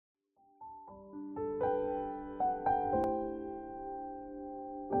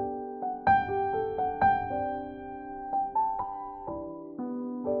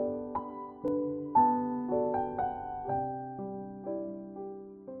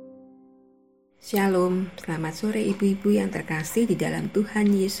Shalom, selamat sore ibu-ibu yang terkasih di dalam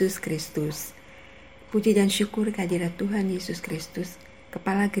Tuhan Yesus Kristus. Puji dan syukur kehadirat Tuhan Yesus Kristus,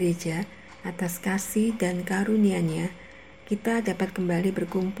 Kepala Gereja, atas kasih dan karunia-Nya, kita dapat kembali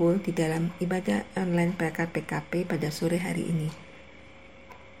berkumpul di dalam ibadah online PKPKP pada sore hari ini.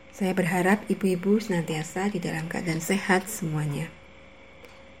 Saya berharap ibu-ibu senantiasa di dalam keadaan sehat semuanya.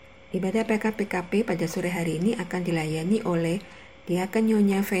 Ibadah PKPKP pada sore hari ini akan dilayani oleh Diaken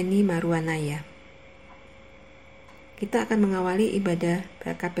Nyonya Feni Marwanaya. Kita akan mengawali ibadah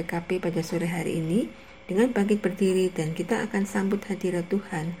PKPKP pada sore hari ini dengan bangkit berdiri, dan kita akan sambut hadirat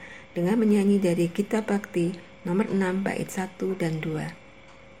Tuhan dengan menyanyi dari Kitab Bakti nomor 6 bait 1 dan 2.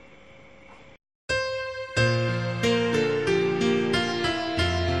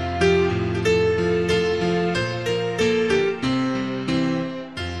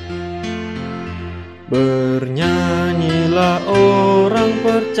 Bernyanyilah orang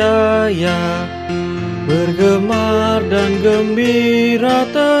percaya, bergemar dan gembira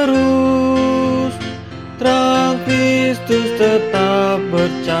terus. Terang Kristus tetap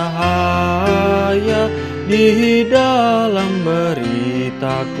bercahaya di dalam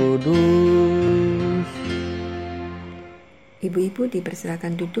berita kudus. Ibu-ibu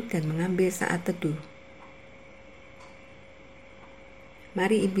dipersilakan duduk dan mengambil saat teduh.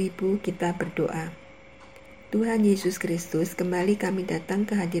 Mari ibu-ibu kita berdoa. Tuhan Yesus Kristus, kembali kami datang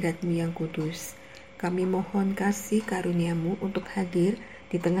ke hadirat-Mu yang kudus. Kami mohon kasih karunia-Mu untuk hadir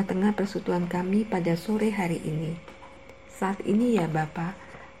di tengah-tengah persekutuan kami pada sore hari ini. Saat ini ya Bapa,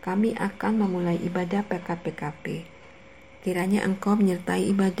 kami akan memulai ibadah PKPKP. Kiranya Engkau menyertai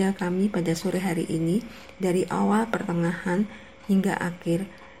ibadah kami pada sore hari ini dari awal, pertengahan, hingga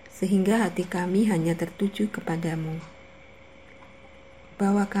akhir, sehingga hati kami hanya tertuju kepadamu.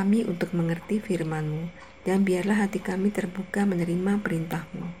 Bawa kami untuk mengerti firman-Mu, dan biarlah hati kami terbuka menerima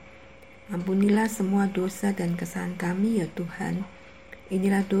perintah-Mu. Ampunilah semua dosa dan kesalahan kami ya Tuhan.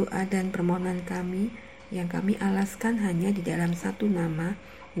 Inilah doa dan permohonan kami yang kami alaskan hanya di dalam satu nama,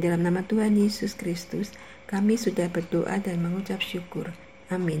 di dalam nama Tuhan Yesus Kristus. Kami sudah berdoa dan mengucap syukur.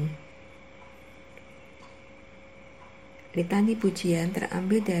 Amin. Litani pujian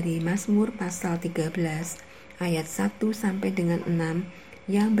terambil dari Mazmur pasal 13 ayat 1 sampai dengan 6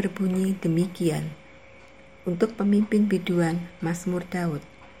 yang berbunyi demikian. Untuk pemimpin biduan, Mazmur Daud.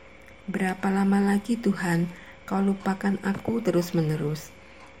 Berapa lama lagi Tuhan, Kau lupakan aku terus-menerus?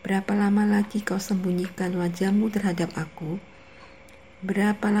 Berapa lama lagi Kau sembunyikan wajah-Mu terhadap aku?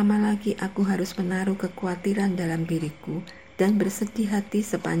 Berapa lama lagi aku harus menaruh kekhawatiran dalam diriku dan bersedih hati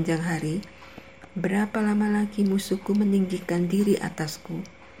sepanjang hari? Berapa lama lagi musuhku meninggikan diri atasku?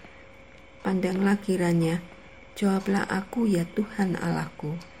 Pandanglah kiranya, jawablah aku ya Tuhan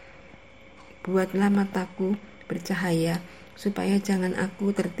Allahku. Buatlah mataku bercahaya, supaya jangan aku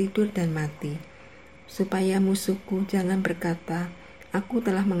tertidur dan mati. Supaya musuhku jangan berkata, aku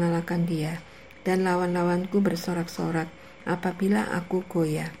telah mengalahkan dia, dan lawan-lawanku bersorak-sorak apabila aku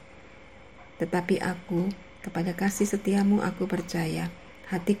goyah. Tetapi aku, kepada kasih setiamu aku percaya,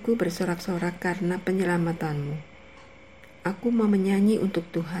 hatiku bersorak-sorak karena penyelamatan-Mu. Aku mau menyanyi untuk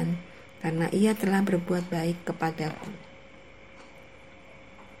Tuhan, karena Ia telah berbuat baik kepadaku.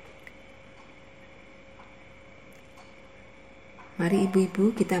 Mari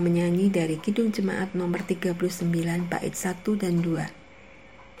ibu-ibu kita menyanyi dari Kidung Jemaat nomor 39 bait 1 dan 2.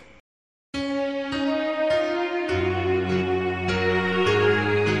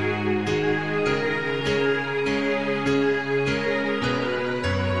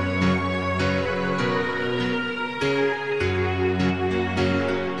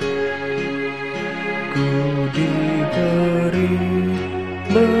 Ku diberi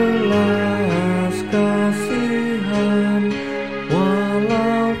belas kasihan,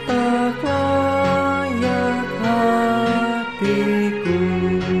 walau tak layak hatiku.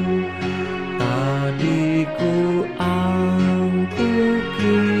 Tadi ku angkuh,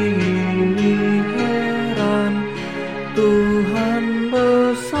 kini heran. Tuhan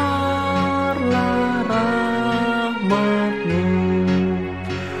besarlah rahmat-Mu.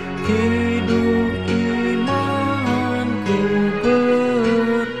 Hidup imanku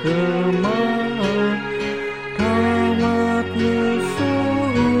bergema, rahmat-Mu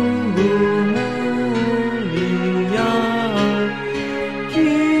sungguh mulia.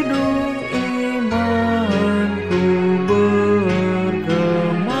 Hidup imanku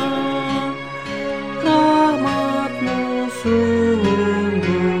bergema, rahmat-Mu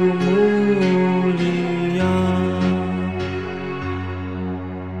sungguh mulia.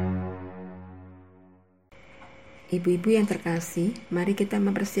 Ibu-ibu yang terkasih, mari kita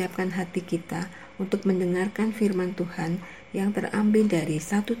mempersiapkan hati kita untuk mendengarkan firman Tuhan yang terambil dari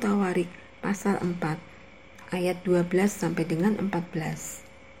 1 Tawarik pasal 4 ayat 12 sampai dengan 14.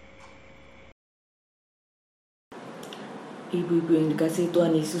 Ibu-ibu yang dikasihi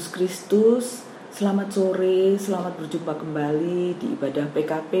Tuhan Yesus Kristus, selamat sore, selamat berjumpa kembali di ibadah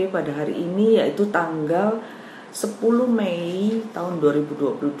PKP pada hari ini, yaitu tanggal 10 Mei tahun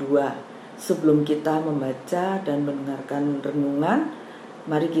 2022. Sebelum kita membaca dan mendengarkan renungan,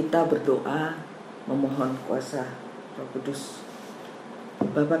 mari kita berdoa memohon kuasa Roh Kudus.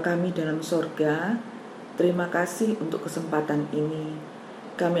 Bapa kami dalam sorga, terima kasih untuk kesempatan ini.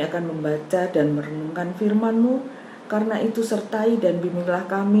 Kami akan membaca dan merenungkan firman-Mu. Karena itu sertai dan bimbinglah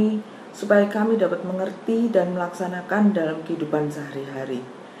kami, supaya kami dapat mengerti dan melaksanakan dalam kehidupan sehari-hari.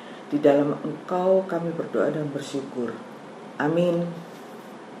 Di dalam Engkau kami berdoa dan bersyukur. Amin.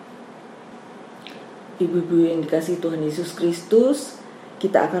 Ibu-ibu yang dikasihi Tuhan Yesus Kristus,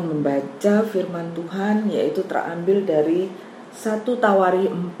 kita akan membaca firman Tuhan, yaitu terambil dari 1 Tawarikh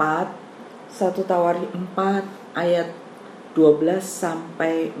 4 ayat 12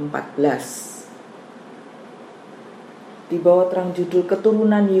 sampai 14. Di bawah terang judul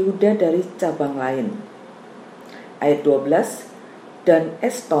Keturunan Yehuda dari Cabang Lain. Ayat 12, dan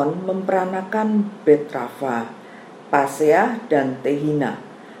Eston memperanakan Bet-Rafa, Paseah dan Tehina.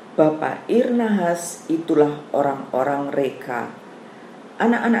 Bapa Ir-Nahas itulah orang-orang Reka.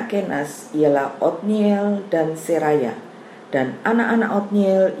 Anak-anak Kenas ialah Otniel dan Seraya, dan anak-anak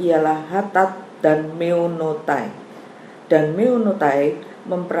Otniel ialah Hatat dan Meonotai. Dan Meonotai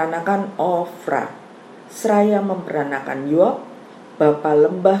memperanakan Ofra. Seraya memperanakan Yoab, bapa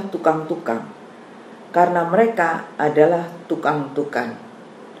lembah tukang-tukang, karena mereka adalah tukang-tukang.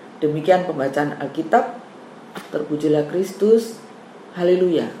 Demikian pembacaan Alkitab. Terpujilah Kristus.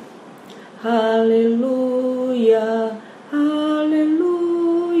 Haleluya. Haleluya.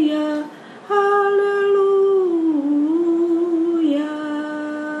 Haleluya. Haleluya.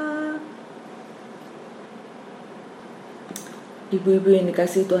 Ibu-ibu yang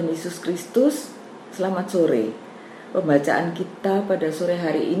dikasihi Tuhan Yesus Kristus, selamat sore. Pembacaan kita pada sore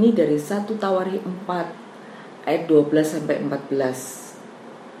hari ini dari 1 Tawarikh 4 ayat 12 sampai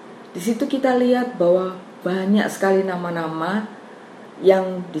 14. Di situ kita lihat bahwa banyak sekali nama-nama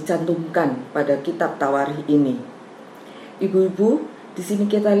yang dicantumkan pada kitab Tawarikh ini. Ibu-ibu, di sini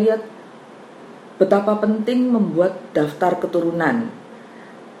kita lihat betapa penting membuat daftar keturunan.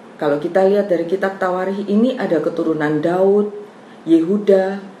 Kalau kita lihat dari kitab Tawarikh ini ada keturunan Daud,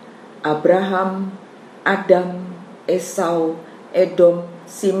 Yehuda, Abraham, Adam, Esau, Edom,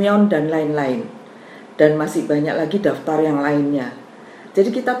 Simeon, dan lain-lain. Dan masih banyak lagi daftar yang lainnya. Jadi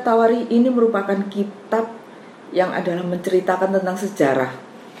kitab Tawarikh ini merupakan kitab yang adalah menceritakan tentang sejarah.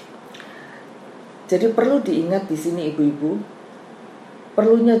 Jadi perlu diingat di sini ibu-ibu,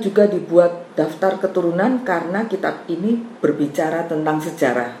 perlunya juga dibuat daftar keturunan karena kitab ini berbicara tentang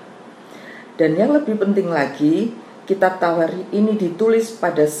sejarah. Dan yang lebih penting lagi, kitab Tawarikh ini ditulis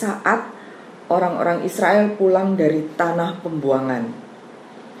pada saat orang-orang Israel pulang dari tanah pembuangan.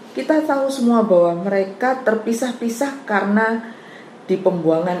 Kita tahu semua bahwa mereka terpisah-pisah karena di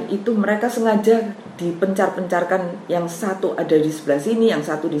pembuangan itu mereka sengaja dipencar-pencarkan, yang satu ada di sebelah sini, yang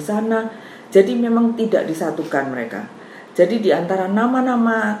satu di sana. Jadi memang tidak disatukan mereka. Jadi di antara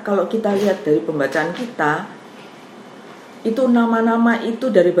nama-nama, kalau kita lihat dari pembacaan kita, itu nama-nama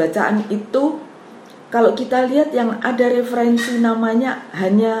itu dari bacaan itu, kalau kita lihat yang ada referensi namanya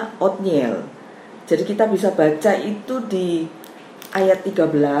hanya Otniel. Jadi kita bisa baca itu di ayat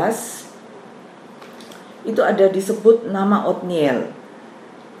 13, itu ada disebut nama Otniel.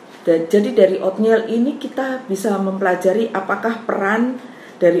 Jadi dari Otniel ini kita bisa mempelajari apakah peran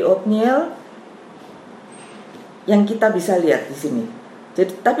dari Otniel yang kita bisa lihat di sini.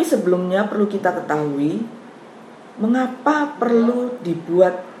 Jadi tapi sebelumnya perlu kita ketahui mengapa perlu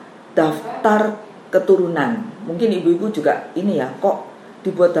dibuat daftar keturunan. Mungkin ibu-ibu juga ini ya, kok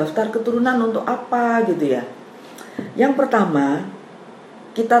dibuat daftar keturunan untuk apa gitu ya. Yang pertama,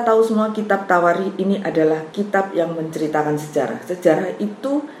 kita tahu semua kitab Tawarikh ini adalah kitab yang menceritakan sejarah. Sejarah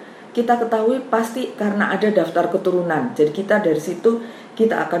itu kita ketahui pasti karena ada daftar keturunan. Jadi kita dari situ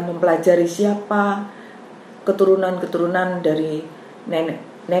kita akan mempelajari siapa keturunan-keturunan dari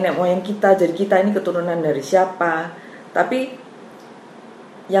nenek moyang kita. Jadi kita ini keturunan dari siapa. Tapi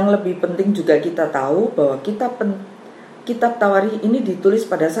yang lebih penting juga kita tahu bahwa kitab Tawarikh ini ditulis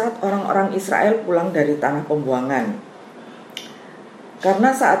pada saat orang-orang Israel pulang dari tanah pembuangan.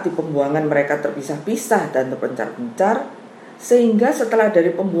 Karena saat di pembuangan mereka terpisah-pisah dan terpencar-pencar, sehingga setelah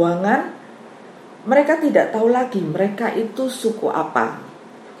dari pembuangan mereka tidak tahu lagi mereka itu suku apa.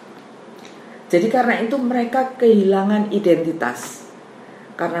 Jadi karena itu mereka kehilangan identitas.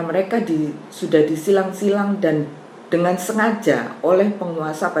 Karena mereka sudah disilang-silang dan dengan sengaja oleh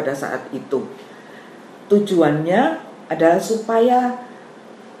penguasa pada saat itu. Tujuannya adalah supaya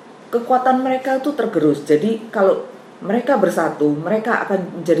kekuatan mereka itu tergerus. Jadi kalau mereka bersatu, mereka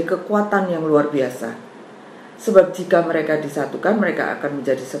akan menjadi kekuatan yang luar biasa. Sebab jika mereka disatukan, mereka akan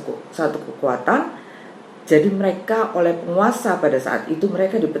menjadi satu kekuatan. Jadi mereka oleh penguasa pada saat itu,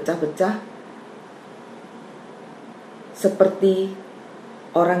 mereka dipecah-pecah seperti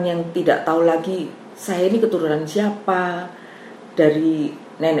orang yang tidak tahu lagi, saya ini keturunan siapa, dari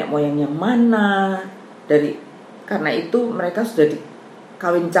nenek moyangnya mana, karena itu mereka sudah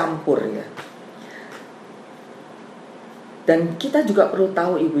dikawin campur ya. Dan kita juga perlu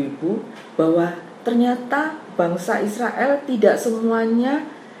tahu ibu-ibu bahwa ternyata bangsa Israel tidak semuanya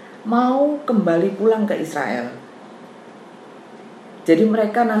mau kembali pulang ke Israel. Jadi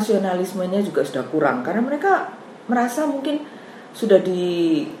mereka nasionalismenya juga sudah kurang, karena mereka merasa mungkin sudah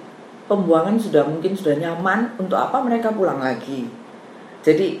di pembuangan mungkin sudah nyaman, untuk apa mereka pulang lagi.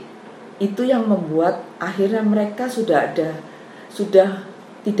 Jadi itu yang membuat akhirnya mereka sudah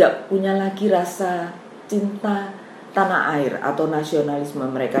tidak punya lagi rasa cinta tanah air atau nasionalisme,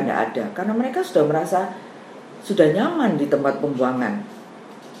 mereka tidak ada, karena mereka sudah merasa sudah nyaman di tempat pembuangan.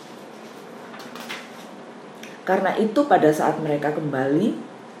 Karena itu pada saat mereka kembali,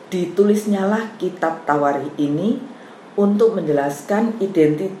 ditulisnyalah kitab Tawarikh ini untuk menjelaskan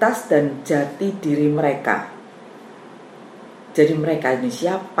identitas dan jati diri mereka. Jadi mereka ini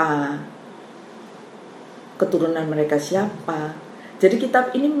siapa, keturunan mereka siapa. Jadi kitab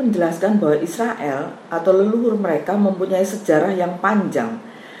ini menjelaskan bahwa Israel atau leluhur mereka mempunyai sejarah yang panjang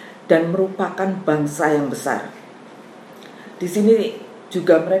dan merupakan bangsa yang besar. Di sini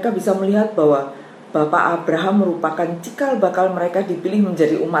juga mereka bisa melihat bahwa Bapak Abraham merupakan cikal bakal mereka dipilih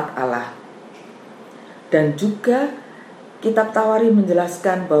menjadi umat Allah. Dan juga kitab Tawarikh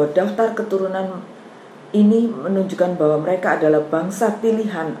menjelaskan bahwa daftar keturunan ini menunjukkan bahwa mereka adalah bangsa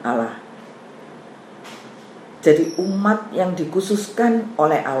pilihan Allah. Jadi umat yang dikhususkan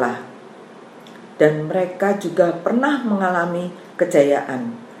oleh Allah. Dan mereka juga pernah mengalami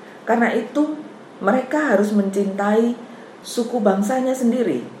kejayaan. Karena itu mereka harus mencintai suku bangsanya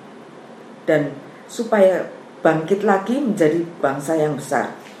sendiri. Dan supaya bangkit lagi menjadi bangsa yang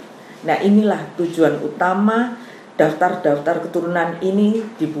besar. Nah, inilah tujuan utama daftar-daftar keturunan ini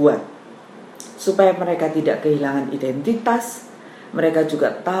dibuat. Supaya mereka tidak kehilangan identitas, mereka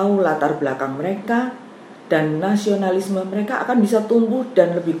juga tahu latar belakang mereka, dan nasionalisme mereka akan bisa tumbuh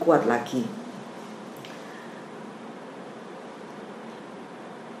dan lebih kuat lagi.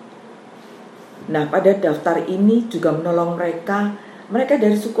 Nah, pada daftar ini juga menolong mereka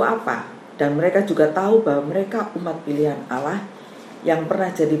dari suku apa, dan mereka juga tahu bahwa mereka umat pilihan Allah yang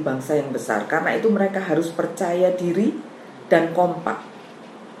pernah jadi bangsa yang besar. Karena itu mereka harus percaya diri dan kompak.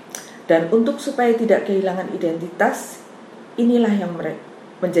 Dan untuk supaya tidak kehilangan identitas, inilah yang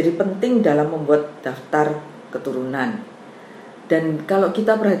menjadi penting dalam membuat daftar keturunan. Dan kalau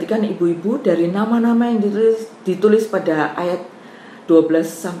kita perhatikan ibu-ibu, dari nama-nama yang ditulis pada ayat 12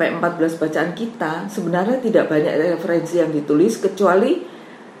 sampai 14 bacaan kita, sebenarnya tidak banyak referensi yang ditulis kecuali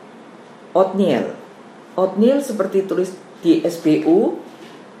Otniel. Otniel seperti tulis di SBU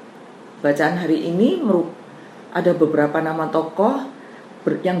bacaan hari ini, ada beberapa nama tokoh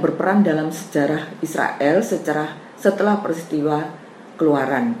yang berperan dalam sejarah Israel setelah peristiwa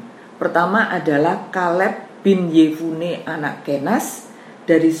Keluaran. Pertama adalah Kaleb bin Yefune anak Kenas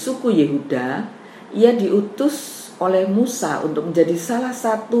dari suku Yehuda. Ia diutus oleh Musa untuk menjadi salah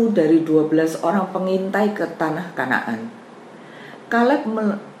satu dari 12 orang pengintai ke tanah Kanaan. Kaleb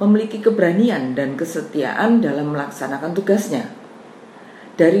memiliki keberanian dan kesetiaan dalam melaksanakan tugasnya.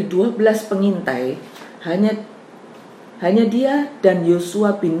 Dari 12 pengintai, hanya dia dan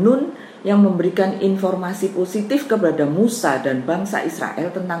Yosua bin Nun yang memberikan informasi positif kepada Musa dan bangsa Israel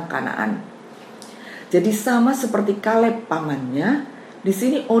tentang Kanaan. Jadi sama seperti Kaleb pamannya, di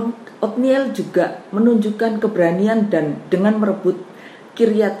sini Otniel juga menunjukkan keberanian dan dengan merebut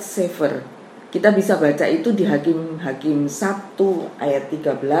Kiryat Sefer. Kita bisa baca itu di Hakim 1 ayat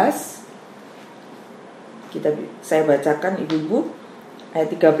 13. Saya bacakan ibu-ibu ayat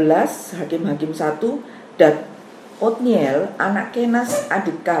 13, Hakim 1. Dan Otniel anak Kenas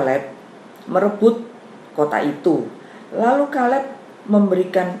adik Kaleb merebut kota itu. Lalu Kaleb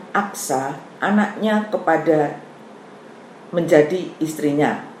memberikan Aksa anaknya kepada menjadi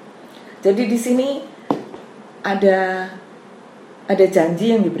istrinya. Jadi di sini ada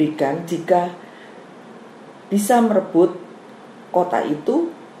janji yang diberikan jika bisa merebut kota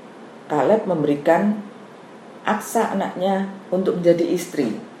itu, Kaleb memberikan Aksa anaknya untuk menjadi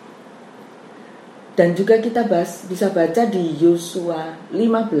istri. Dan juga kita bisa baca di Yosua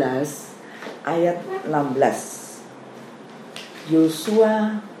 15 ayat 16.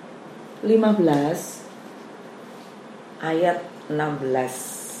 Yosua 15 ayat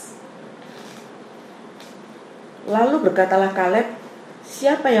 16. Lalu berkatalah Kaleb,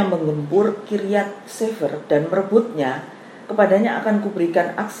 siapa yang menggempur Kiryat Sefer dan merebutnya, kepadanya akan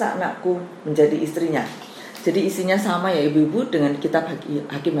kuberikan Aksa anakku menjadi istrinya. Jadi isinya sama ya ibu-ibu dengan kitab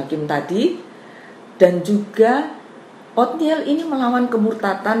Hakim-Hakim tadi. Dan juga Otniel ini melawan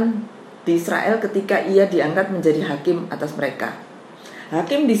kemurtatan di Israel ketika ia diangkat menjadi hakim atas mereka.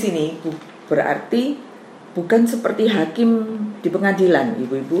 Hakim di sini berarti bukan seperti hakim di pengadilan,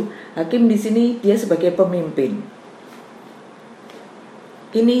 ibu-ibu. Hakim di sini dia sebagai pemimpin.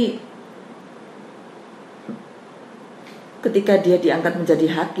 Ini ketika dia diangkat menjadi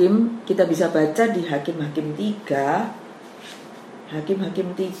hakim, kita bisa baca di Hakim-Hakim 3.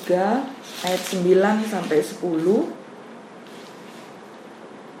 Hakim-Hakim 3 ayat 9 sampai 10.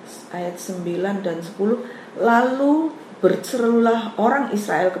 Ayat 9 dan 10. Lalu berserulah orang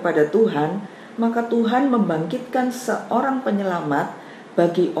Israel kepada Tuhan, maka Tuhan membangkitkan seorang penyelamat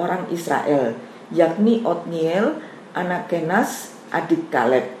bagi orang Israel, yakni Otniel anak Kenas adik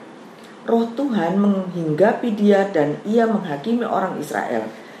Kaleb. Roh Tuhan menghinggapi dia dan ia menghakimi orang Israel.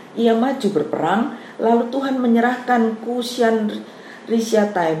 Ia maju berperang, lalu Tuhan menyerahkan Kushan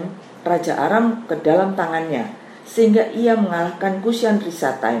Rishathaim raja Aram ke dalam tangannya, sehingga ia mengalahkan Kushan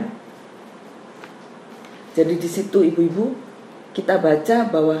Rishathaim. Jadi di situ ibu-ibu kita baca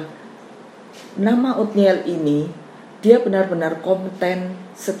bahwa nama Otniel ini dia benar-benar kompeten,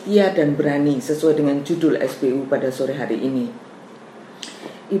 setia dan berani sesuai dengan judul SBU pada sore hari ini.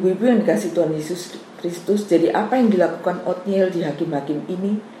 Ibu-ibu yang dikasihi Tuhan Yesus Kristus, jadi apa yang dilakukan Otniel di Hakim-Hakim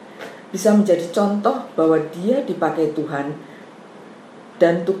ini bisa menjadi contoh bahwa dia dipakai Tuhan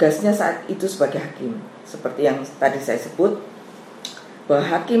dan tugasnya saat itu sebagai hakim. Seperti yang tadi saya sebut, bahwa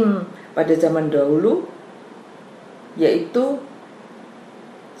hakim pada zaman dahulu yaitu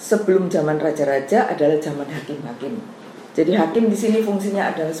sebelum zaman raja-raja adalah zaman hakim-hakim. Jadi hakim di sini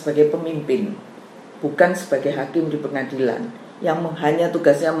fungsinya adalah sebagai pemimpin, bukan sebagai hakim di pengadilan yang hanya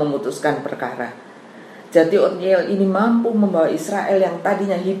tugasnya memutuskan perkara. Jadi Otniel ini mampu membawa Israel yang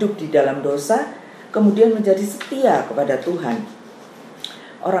tadinya hidup di dalam dosa kemudian menjadi setia kepada Tuhan.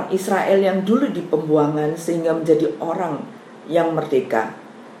 Orang Israel yang dulu di pembuangan sehingga menjadi orang yang merdeka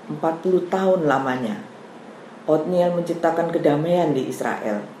 40 tahun lamanya. Otniel menciptakan kedamaian di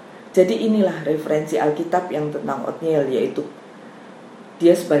Israel. Jadi inilah referensi Alkitab yang tentang Otniel, yaitu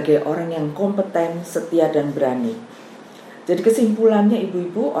dia sebagai orang yang kompeten, setia dan berani. Jadi kesimpulannya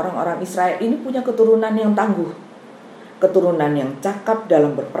ibu-ibu, orang-orang Israel ini punya keturunan yang tangguh, keturunan yang cakap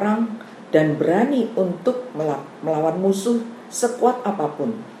dalam berperang dan berani untuk melawan musuh sekuat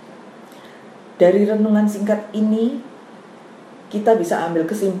apapun. Dari renungan singkat ini kita bisa ambil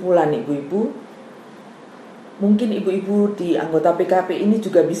kesimpulan ibu-ibu. Mungkin ibu-ibu di anggota PKP ini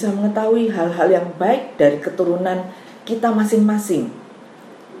juga bisa mengetahui hal-hal yang baik dari keturunan kita masing-masing.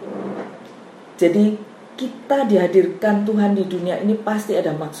 Jadi kita dihadirkan Tuhan di dunia ini pasti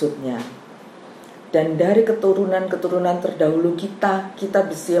ada maksudnya. Dan dari keturunan-keturunan terdahulu kita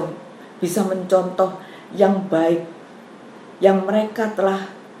bisa mencontoh yang baik yang mereka telah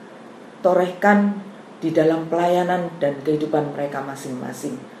torehkan di dalam pelayanan dan kehidupan mereka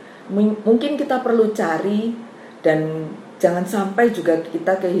masing-masing. Mungkin kita perlu cari dan jangan sampai juga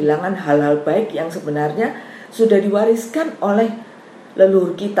kita kehilangan hal-hal baik yang sebenarnya sudah diwariskan oleh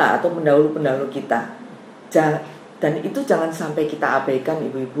leluhur kita atau pendahulu-pendahulu kita. Dan itu jangan sampai kita abaikan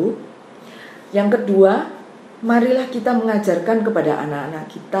ibu-ibu. Yang kedua, marilah kita mengajarkan kepada anak-anak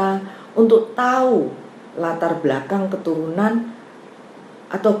kita untuk tahu latar belakang keturunan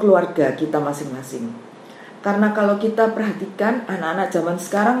atau keluarga kita masing-masing. Karena kalau kita perhatikan anak-anak zaman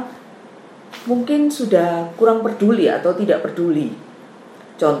sekarang mungkin sudah kurang peduli atau tidak peduli.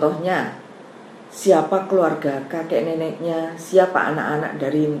 Contohnya, siapa keluarga kakek neneknya, siapa anak-anak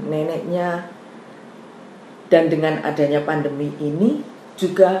dari neneknya. Dan dengan adanya pandemi ini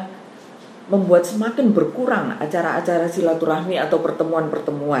juga membuat semakin berkurang acara-acara silaturahmi atau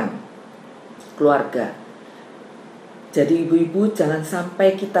pertemuan-pertemuan keluarga. Jadi ibu-ibu jangan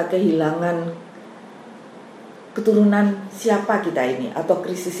sampai kita kehilangan keturunan siapa kita ini atau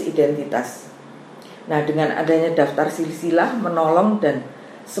krisis identitas. Nah, dengan adanya daftar silsilah menolong dan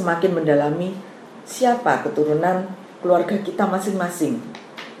semakin mendalami siapa keturunan keluarga kita masing-masing.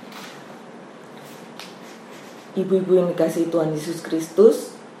 Ibu-ibu yang dikasihi Tuhan Yesus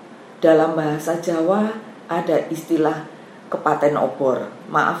Kristus, dalam bahasa Jawa ada istilah kepaten obor.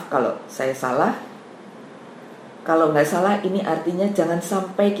 Maaf kalau saya salah. Kalau nggak salah ini artinya jangan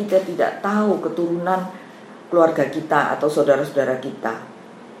sampai kita tidak tahu keturunan keluarga kita atau saudara-saudara kita.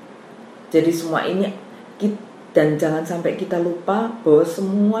 Jadi semua ini Dan jangan sampai kita lupa bahwa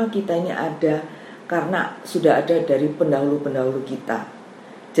semua kita ini ada karena sudah ada dari pendahulu-pendahulu kita.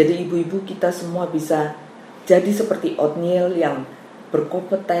 Jadi ibu-ibu kita semua bisa jadi seperti Othniel yang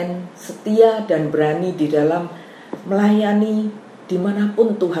berkompeten, setia dan berani di dalam melayani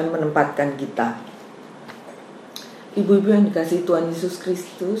dimanapun Tuhan menempatkan kita. Ibu-ibu yang dikasihi Tuhan Yesus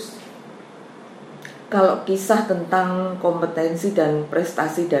Kristus, kalau kisah tentang kompetensi dan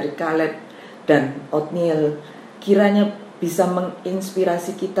prestasi dari Caleb dan Othniel kiranya bisa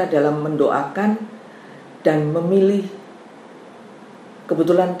menginspirasi kita dalam mendoakan dan memilih.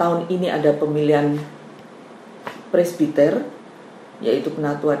 Kebetulan tahun ini ada pemilihan presbiter, yaitu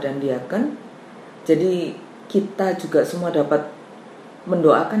penatua dan diaken. Jadi kita juga semua dapat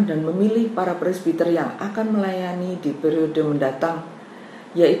mendoakan dan memilih para presbiter yang akan melayani di periode mendatang,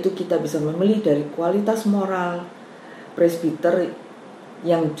 yaitu kita bisa memilih dari kualitas moral presbiter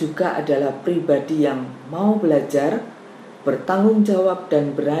yang juga adalah pribadi yang mau belajar, bertanggung jawab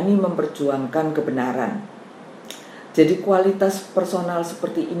dan berani memperjuangkan kebenaran. Jadi kualitas personal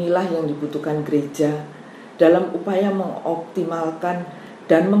seperti inilah yang dibutuhkan gereja dalam upaya mengoptimalkan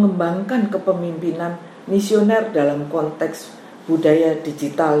dan mengembangkan kepemimpinan misioner dalam konteks budaya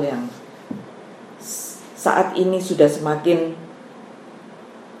digital yang saat ini sudah semakin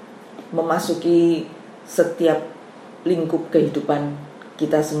memasuki setiap lingkup kehidupan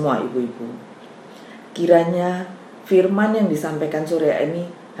kita semua, ibu-ibu. Kiranya firman yang disampaikan sore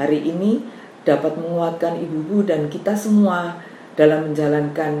hari ini dapat menguatkan ibu-ibu dan kita semua dalam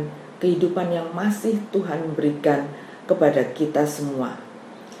menjalankan kehidupan yang masih Tuhan berikan kepada kita semua.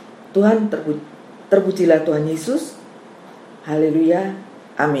 Tuhan terpujilah Tuhan Yesus. Haleluya.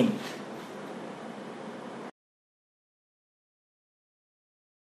 Amin.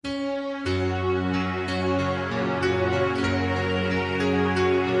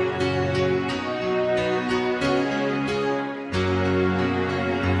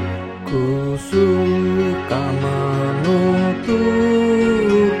 Ku suka menuturkan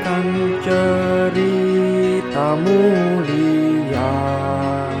cerita mulia,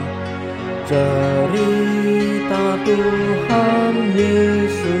 cerita Tuhan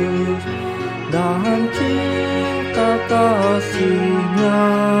Yesus dan cinta kasih-Nya.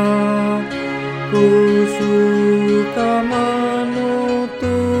 Ku suka menuturkan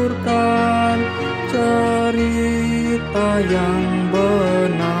cerita yang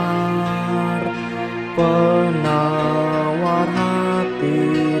benar, penawar hati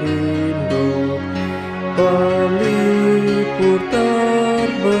rindu, pelipur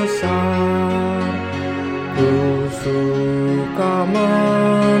terbesar. Ku suka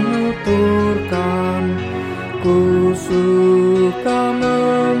menuturkan, ku suka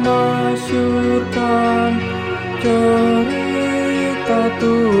memasyurkan cerita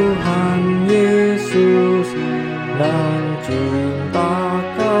Tuhan Yesus dan cinta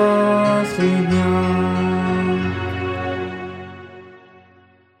kasih-Nya.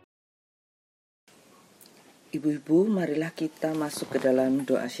 Ibu-ibu, marilah kita masuk ke dalam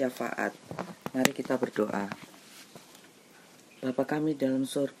doa syafaat. Mari kita berdoa. Bapa kami dalam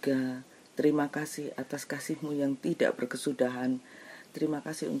surga, terima kasih atas kasih-Mu yang tidak berkesudahan. Terima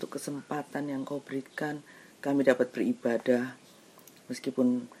kasih untuk kesempatan yang Kau berikan kami dapat beribadah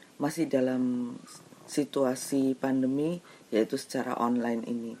meskipun masih dalam situasi pandemi, yaitu secara online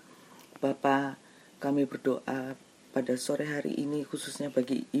ini. Bapa, kami berdoa pada sore hari ini khususnya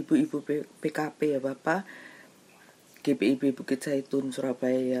bagi ibu-ibu PKP ya Bapa, GPIB Bukit Zaitun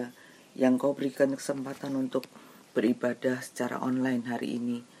Surabaya, yang Kau berikan kesempatan untuk beribadah secara online hari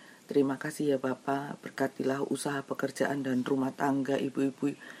ini. Terima kasih ya Bapa, berkatilah usaha pekerjaan dan rumah tangga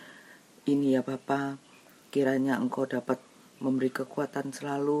ibu-ibu ini ya Bapa. Kiranya Engkau dapat memberi kekuatan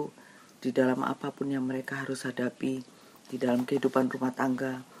selalu di dalam apapun yang mereka harus hadapi, di dalam kehidupan rumah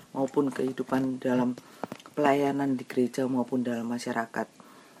tangga maupun kehidupan dalam pelayanan di gereja maupun dalam masyarakat.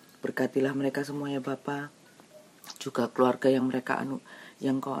 Berkatilah mereka semua ya Bapa, juga keluarga yang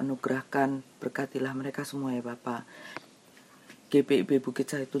yang Kau anugerahkan, berkatilah mereka semua ya Bapa. GPIB Bukit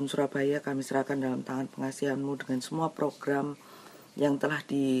Zaitun Surabaya kami serahkan dalam tangan pengasihan-Mu dengan semua program yang telah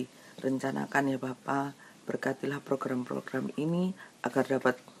direncanakan ya Bapa. Berkatilah program-program ini agar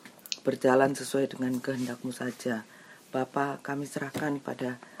dapat berjalan sesuai dengan kehendak-Mu saja. Bapa, kami serahkan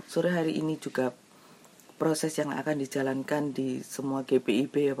pada sore hari ini juga proses yang akan dijalankan di semua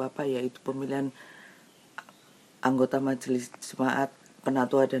GPIB ya Bapa, yaitu pemilihan anggota majelis jemaat,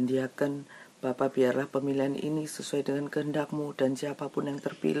 penatua dan diaken. Bapa, biarlah pemilihan ini sesuai dengan kehendak-Mu dan siapapun yang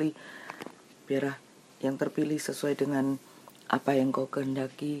terpilih, biarlah yang terpilih sesuai dengan apa yang Kau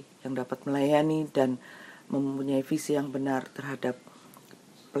kehendaki, yang dapat melayani dan mempunyai visi yang benar terhadap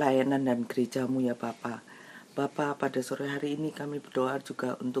pelayanan dan gereja-Mu ya Bapa. Bapa, pada sore hari ini kami berdoa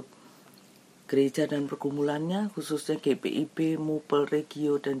juga untuk gereja dan pergumulannya, khususnya GPIB, Mupel,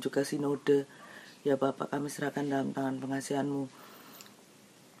 Regio, dan juga Sinode. Ya Bapa, kami serahkan dalam tangan pengasihan-Mu.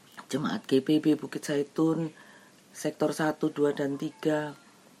 Jemaat GPIB Bukit Zaitun, sektor 1, 2, dan 3,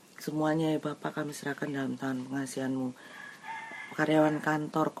 semuanya ya Bapa, kami serahkan dalam tangan pengasihan-Mu. Karyawan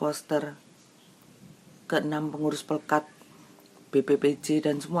kantor, kloster, ke-6 pengurus pelkat, BPPJ,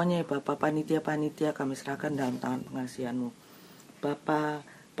 dan semuanya ya Bapak, panitia-panitia kami serahkan dalam tangan pengasihan-Mu. Bapak,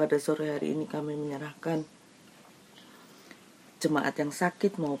 pada sore hari ini kami menyerahkan jemaat yang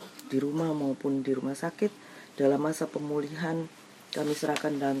sakit mau di rumah maupun di rumah sakit dalam masa pemulihan, kami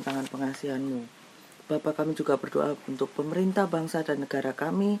serahkan dalam tangan pengasihan-Mu. Bapak, kami juga berdoa untuk pemerintah bangsa dan negara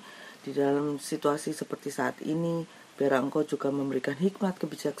kami di dalam situasi seperti saat ini, biar Engkau juga memberikan hikmat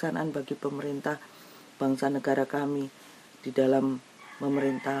kebijaksanaan bagi pemerintah bangsa negara kami di dalam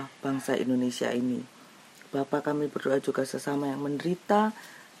memerintah bangsa Indonesia ini. Bapa, kami berdoa juga sesama yang menderita,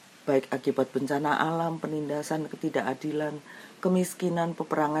 baik akibat bencana alam, penindasan, ketidakadilan, kemiskinan,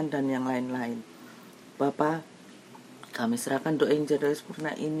 peperangan, dan yang lain-lain. Bapa, kami serahkan doa yang jadwal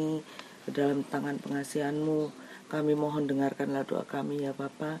sempurna ini ke dalam tangan pengasihan-Mu. Kami mohon dengarkanlah doa kami ya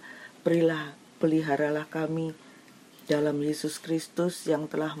Bapa. Peliharalah kami dalam Yesus Kristus yang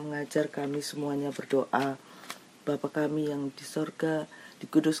telah mengajar kami semuanya berdoa. Bapa kami yang di sorga,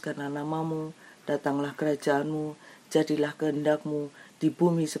 dikuduskanlah nama-Mu, datanglah kerajaan-Mu, jadilah kehendak-Mu di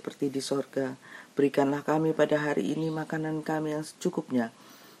bumi seperti di sorga. Berikanlah kami pada hari ini makanan kami yang secukupnya,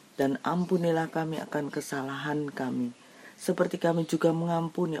 dan ampunilah kami akan kesalahan kami, seperti kami juga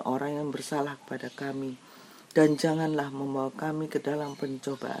mengampuni orang yang bersalah kepada kami. Dan janganlah membawa kami ke dalam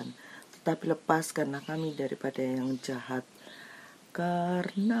pencobaan, tetapi lepaskanlah kami daripada yang jahat.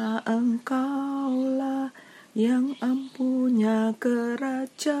 Karena Engkaulah yang empunya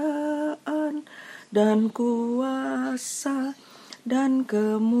kerajaan dan kuasa dan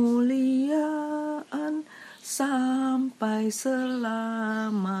kemuliaan sampai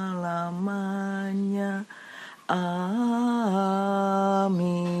selama-lamanya. Amin.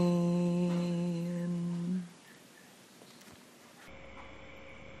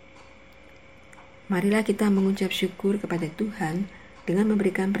 Marilah kita mengucap syukur kepada Tuhan dengan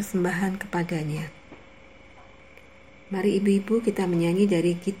memberikan persembahan kepadanya. Mari ibu-ibu kita menyanyi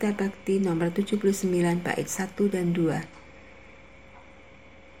dari Kitab Bakti nomor 79 bait 1 dan 2.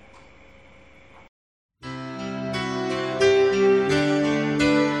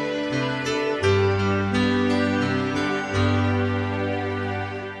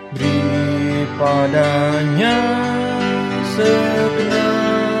 Beri padanya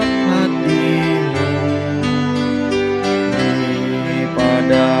segenap hatimu, beri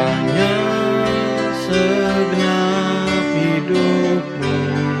padanya segenap hidupmu,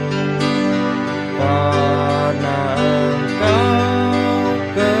 karena Engkau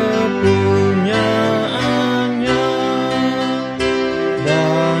kepunyaannya,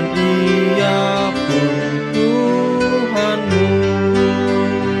 dan Ia pun Tuhanmu.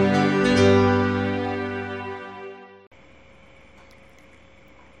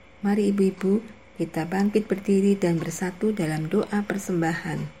 Mari ibu-ibu kita bangkit berdiri dan bersatu dalam doa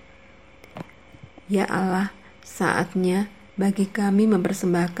persembahan. Ya Allah, saatnya bagi kami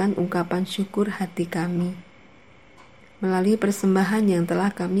mempersembahkan ungkapan syukur hati kami melalui persembahan yang telah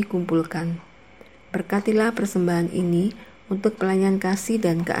kami kumpulkan. Berkatilah persembahan ini untuk pelayanan kasih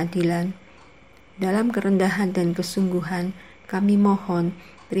dan keadilan. Dalam kerendahan dan kesungguhan kami mohon,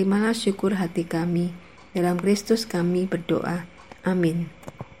 terimalah syukur hati kami. Dalam Kristus kami berdoa. Amin.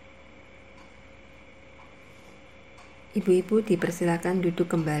 Ibu-ibu dipersilakan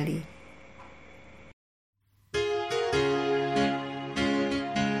duduk kembali.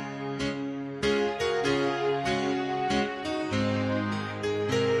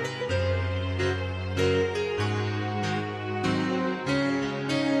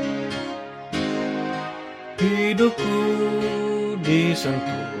 Hidupku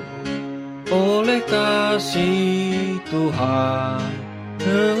disentuh oleh kasih Tuhan,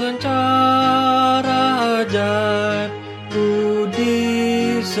 dengan cara ajaib ku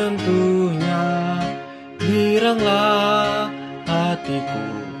disentuhnya. Giranglah hatiku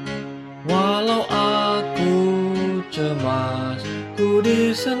walau aku cemas, ku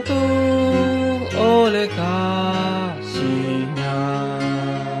disentuh oleh kasih-Nya.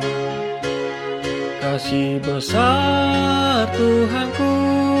 Kasih besar Tuhanku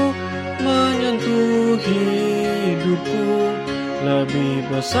menyentuh hidupku, lebih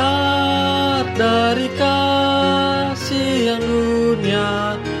besar dari kasih yang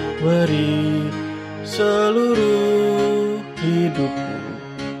dunia beri. Seluruh hidupku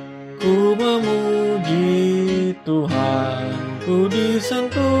ku memuji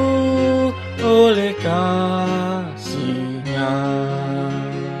disentuh oleh kasih-Nya.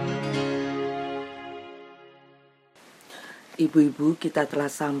 Ibu-ibu, kita telah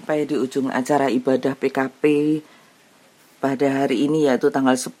sampai di ujung acara ibadah PKP pada hari ini, yaitu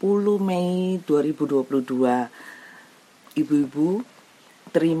tanggal 10 Mei 2022. Ibu-ibu,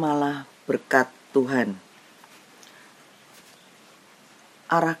 terimalah berkat Tuhan.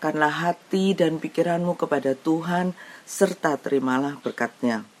 Arahkanlah hati dan pikiranmu kepada Tuhan, serta terimalah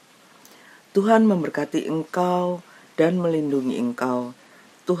berkat-Nya. Tuhan memberkati engkau dan melindungi engkau.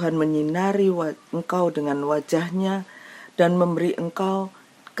 Tuhan menyinari engkau dengan wajah-Nya dan memberi engkau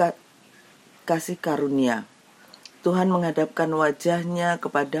kasih karunia. Tuhan menghadapkan wajah-Nya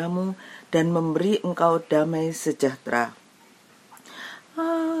kepadamu dan memberi engkau damai sejahtera.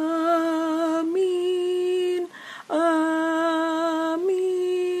 Amin. Amin.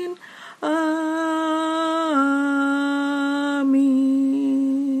 Amin.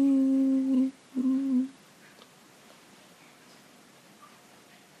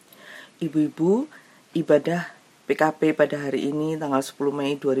 Ibu-ibu, ibadah PKP pada hari ini tanggal 10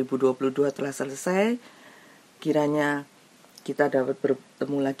 Mei 2022 telah selesai. Kiranya kita dapat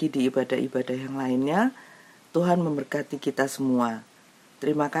bertemu lagi di ibadah-ibadah yang lainnya. Tuhan memberkati kita semua.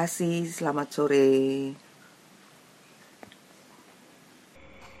 Terima kasih, selamat sore.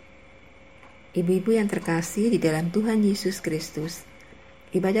 Ibu-ibu yang terkasih di dalam Tuhan Yesus Kristus,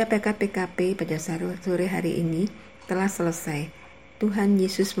 ibadah PKP pada sore hari ini telah selesai. Tuhan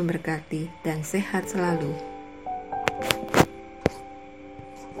Yesus memberkati dan sehat selalu.